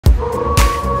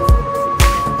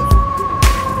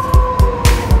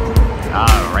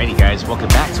Alrighty guys, welcome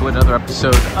back to another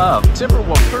episode of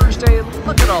Timberwolf Thursday.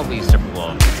 Look at all these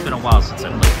Timberwolves. It's been a while since I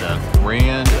played the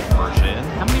Grand version.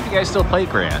 How many of you guys still play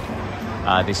Grand?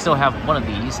 They still have one of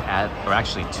these or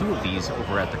actually two of these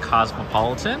over at the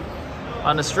Cosmopolitan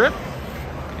on the Strip.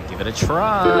 Gonna give it a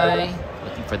try.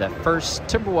 Looking for that first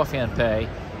Timberwolf fan pay.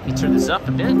 Let me turn this up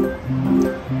a bit.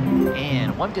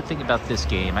 And one good thing about this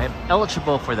game, I am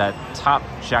eligible for that top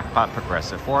jackpot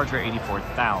progressive,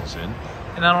 484,000.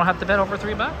 And I don't have to bet over $3.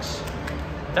 In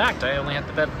fact, I only have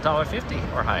to bet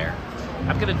 $1.50 or higher.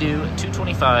 I'm gonna do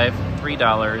 $2.25,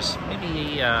 $3,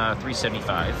 maybe $3.75.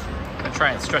 I'm gonna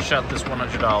try and stretch out this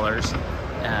 $100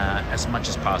 as much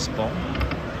as possible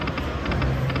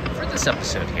for this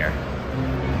episode here.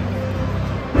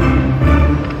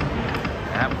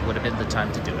 That would have been the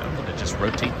time to do it. I'm gonna just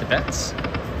rotate the bets.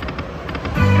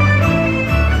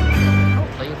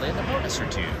 Hopefully land a bonus or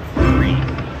two. 3.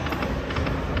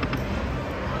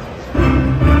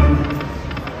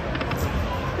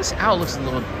 This owl looks a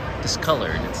little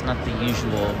discolored. It's not the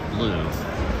usual blue.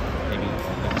 Maybe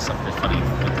something funny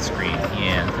with the screen.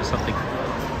 Yeah, there's something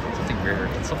weird,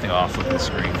 something off with the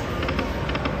screen.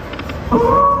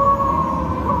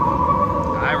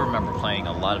 I remember playing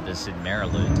a lot of this in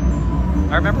Maryland.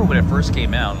 I remember when it first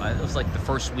came out. It was like the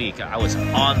first week I was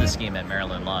on this game at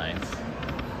Maryland Live.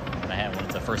 And I had one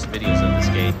of the first videos of this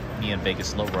game. Me and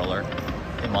Vegas Low Roller.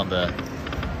 Him on the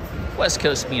West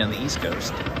Coast, me on the East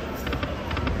Coast.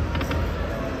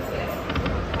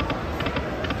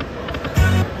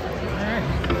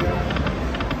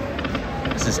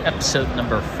 This is episode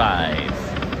number 5.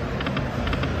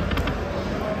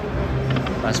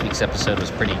 Last week's episode was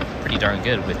pretty darn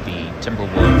good with the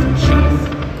Timberwolf Chief.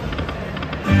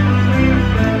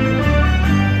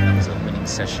 That was a winning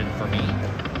session for me.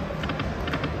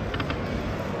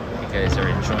 You guys are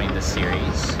enjoying the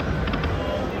series.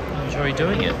 Enjoy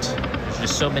doing it. There's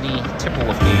just so many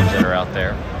Timberwolf games that are out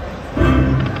there.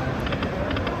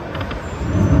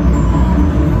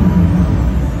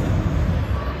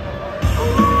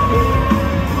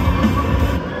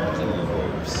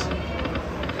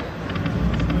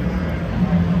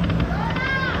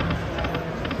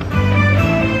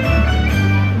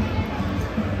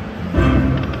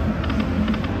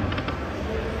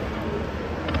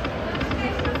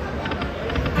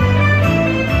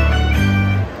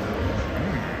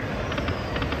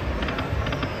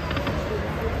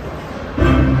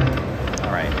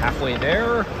 Halfway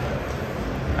there,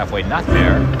 halfway not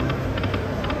there.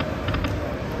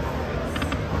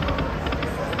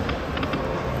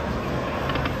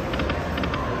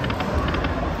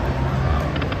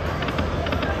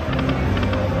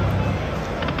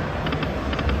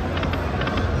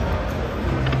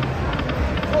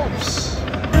 Oops.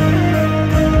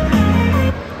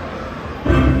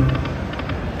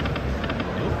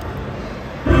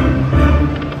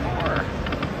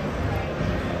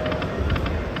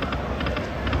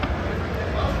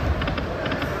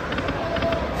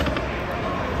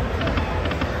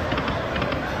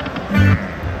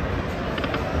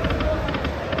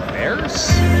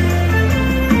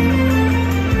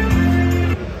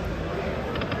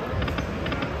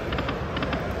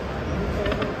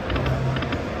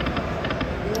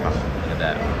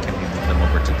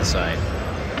 Side.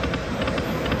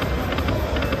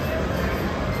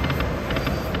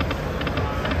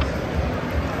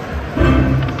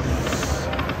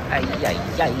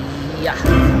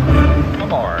 One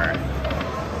more.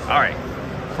 Alright.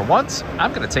 For once,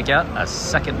 I'm going to take out a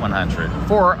second 100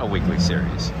 for a weekly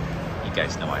series. You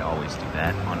guys know I always do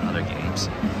that on other games.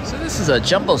 So this is a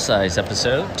jumbo size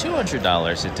episode.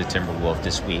 $200 into Timberwolf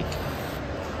this week.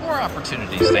 More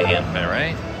opportunities to hand bet,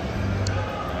 right?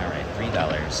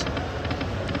 $3.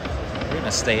 We're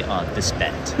gonna stay on this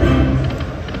bet. Come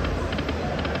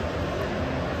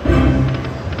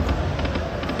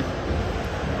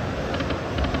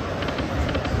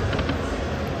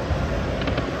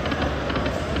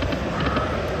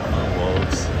on,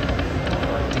 Wolves.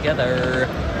 Work together.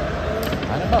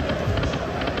 Line them up.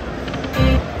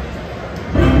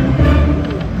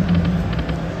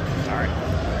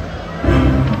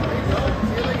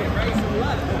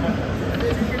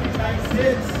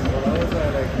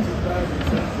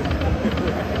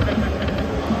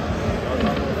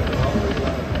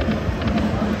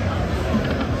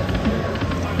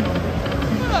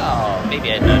 Maybe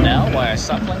I know now why I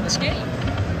stopped playing this game.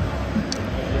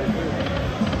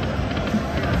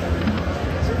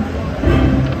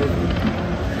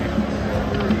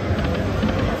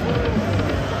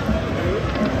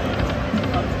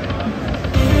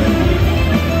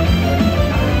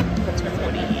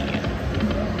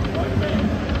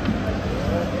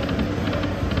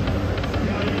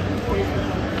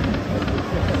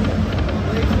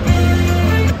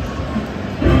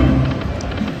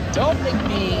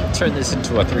 turn this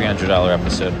into a $300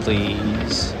 episode,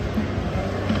 please.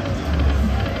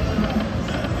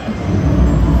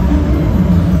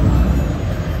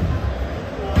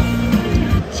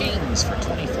 Kings for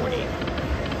 2040.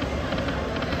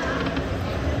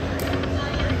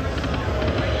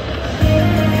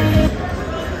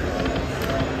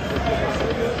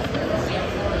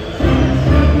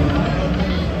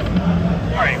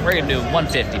 All right, we're gonna do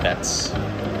 150 bets.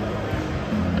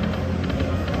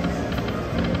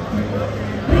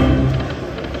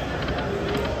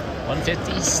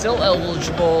 $150, still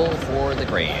eligible for the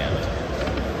grand.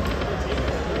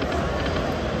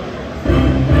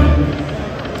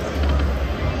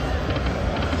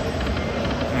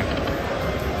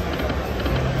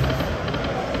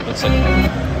 Looks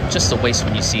like just a waste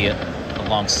when you see it, a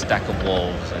long stack of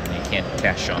wolves and you can't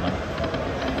cash on them.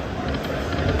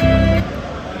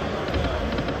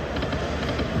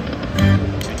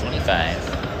 $225.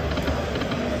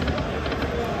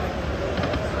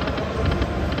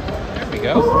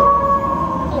 Go.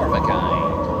 Four of a kind.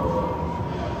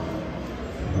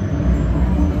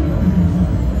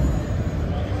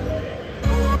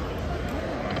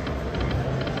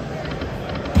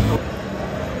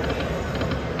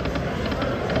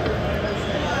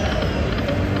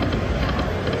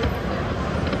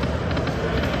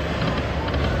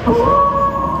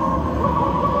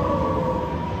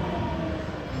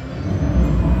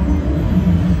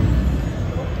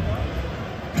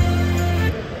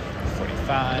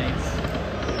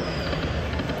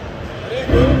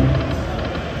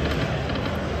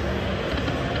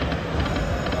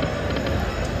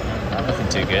 Nothing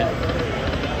too good.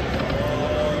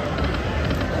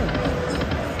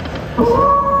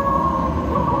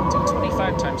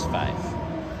 $225 times 5.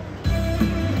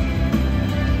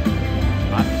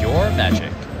 On your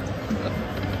magic.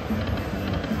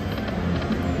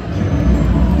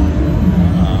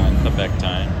 Comeback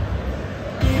time.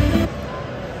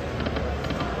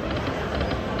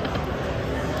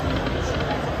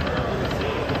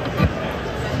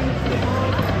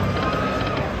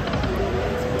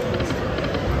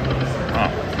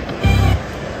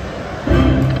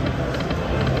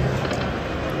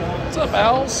 What's up,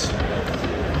 Owls?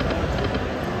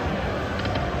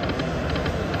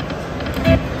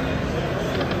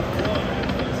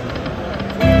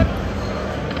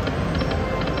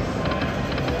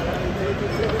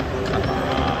 Come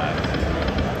on.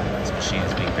 This machine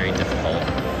is being very difficult.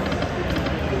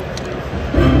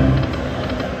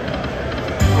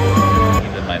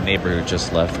 Even my neighbor who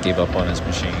just left gave up on his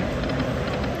machine.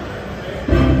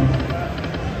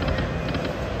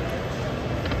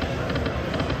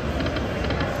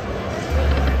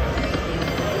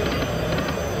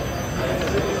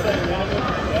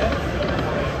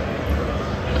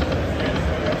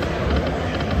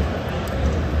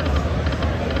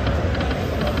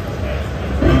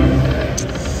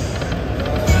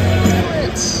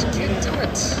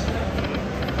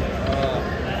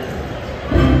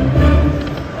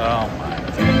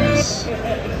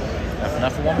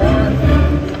 Enough for one more?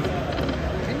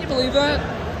 Can you believe that?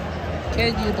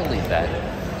 Can you believe that?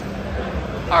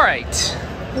 All right.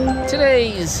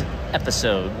 Today's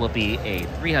episode will be a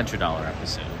 $300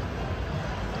 episode.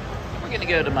 We're going to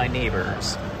go to my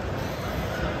neighbor's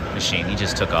machine. He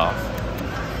just took off.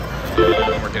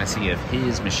 And we're going to see if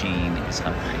his machine is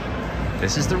hungry.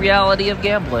 This is the reality of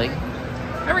gambling.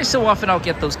 Every so often I'll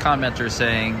get those commenters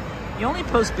saying, you only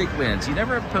post big wins. You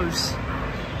never post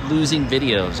losing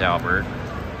videos, Albert.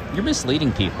 You're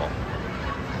misleading people.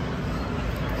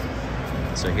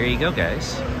 So here you go,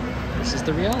 guys. This is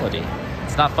the reality.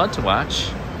 It's not fun to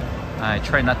watch. I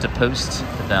try not to post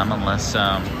them unless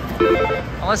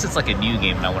it's like a new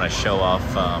game and I want to show off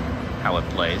how it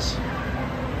plays.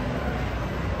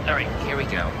 All right, here we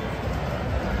go.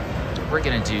 We're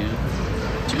gonna do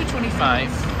 $2.25,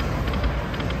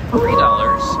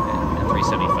 $3, and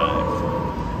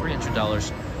 $3.75.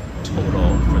 $300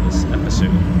 total for this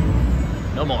episode.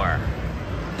 No more.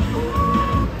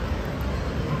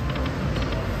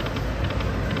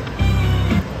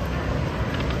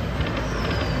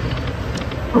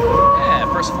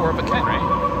 Yeah, first 4 of a kind, right?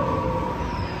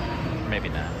 Maybe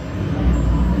not.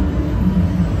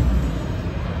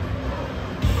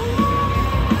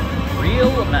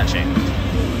 Real magic.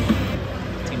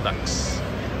 $15.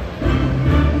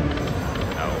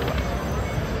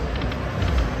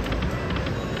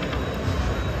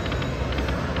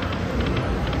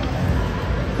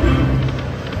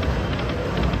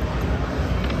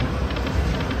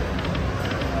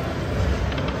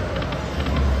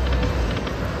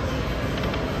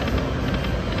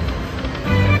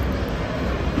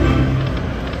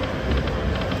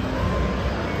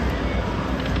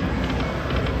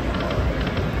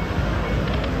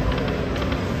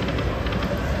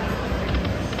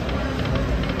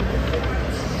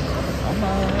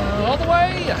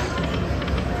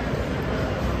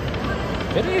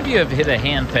 you have hit a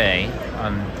hand pay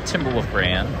on Timberwolf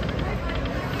Grand,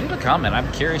 leave a comment. I'm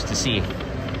curious to see,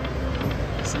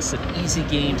 is this an easy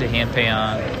game to hand pay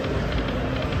on?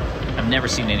 I've never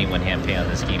seen anyone hand pay on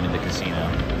this game in the casino.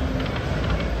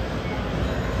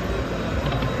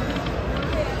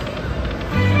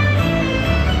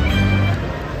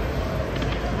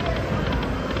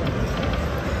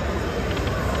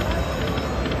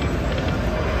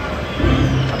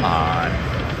 Come on.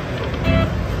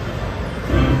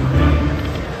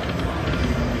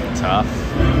 Tough.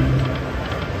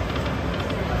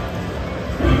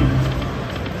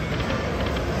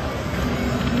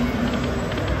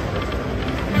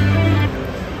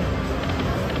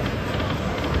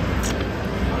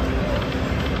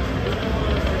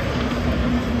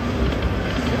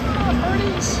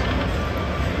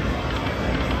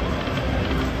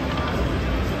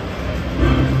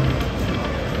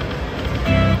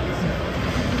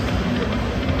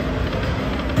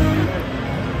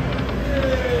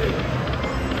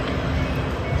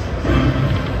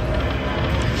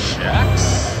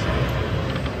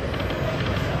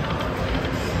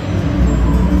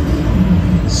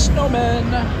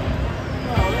 Snowman.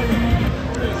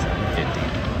 50.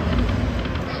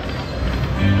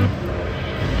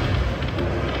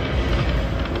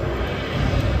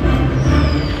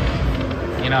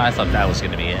 You know, I thought that was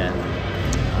going to be it.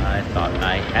 I thought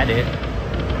I had it.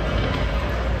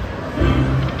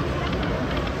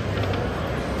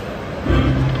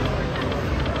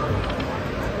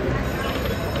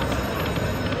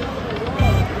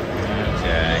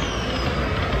 Okay.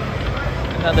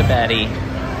 Another baddie.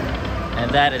 And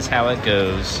that is how it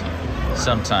goes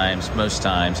sometimes, most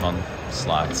times on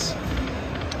slots.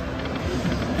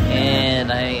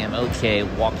 And I am okay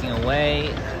walking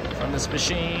away from this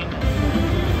machine.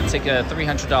 Take a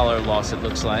 $300 loss, it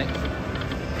looks like.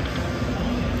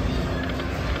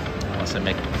 Unless I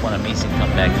make one amazing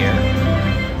comeback here.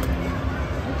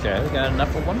 Okay, we got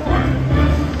enough for one more.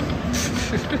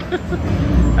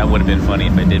 That would have been funny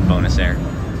if I did bonus air.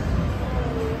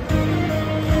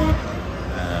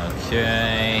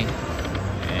 Okay,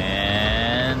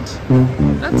 and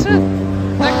that's it.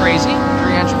 Isn't that crazy?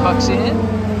 300 bucks in.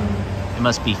 It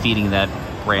must be feeding that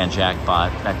grand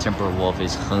jackpot. That Timberwolf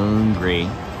is hungry.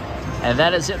 And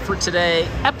that is it for today.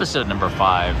 Episode number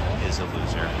 5 is a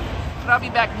loser. But I'll be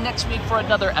back next week for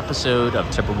another episode of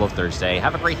Timberwolf Thursday.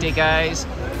 Have a great day, guys,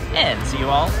 and see you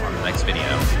all on the next video.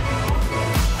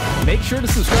 Make sure to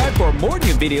subscribe for more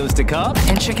new videos to come,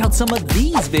 and check out some of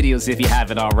these videos if you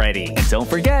haven't already. And don't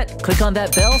forget, click on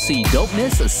that bell so you don't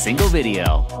miss a single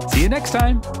video. See you next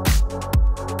time.